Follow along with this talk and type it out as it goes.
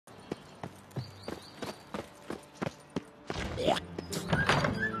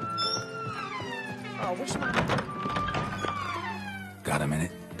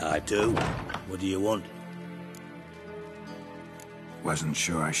do. What do you want? Wasn't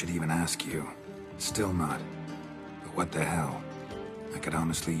sure I should even ask you. Still not. But what the hell? I could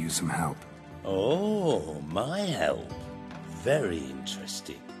honestly use some help. Oh, my help. Very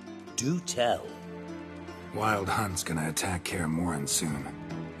interesting. Do tell. Wild Hunt's gonna attack Kaer Morhen soon.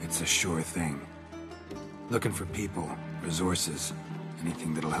 It's a sure thing. Looking for people, resources,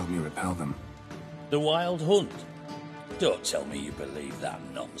 anything that'll help me repel them. The Wild Hunt? Don't tell me you believe that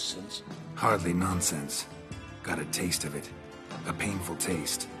nonsense. Hardly nonsense. Got a taste of it. A painful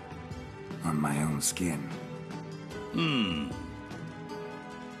taste. On my own skin.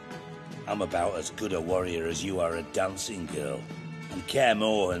 I'm about as good a warrior as you are a dancing girl, and Kaer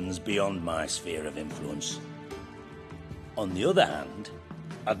Morhen's beyond my sphere of influence. On the other hand,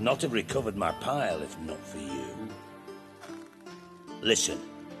 I'd not have recovered my pile if not for you. Listen,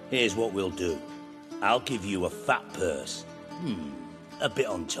 here's what we'll do. I'll give you a fat purse. A bit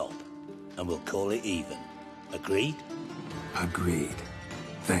on top, and we'll call it even. Agreed? Agreed.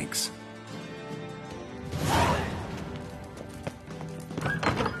 Thanks.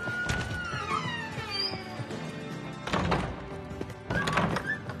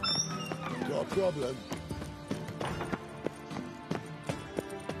 Got a problem?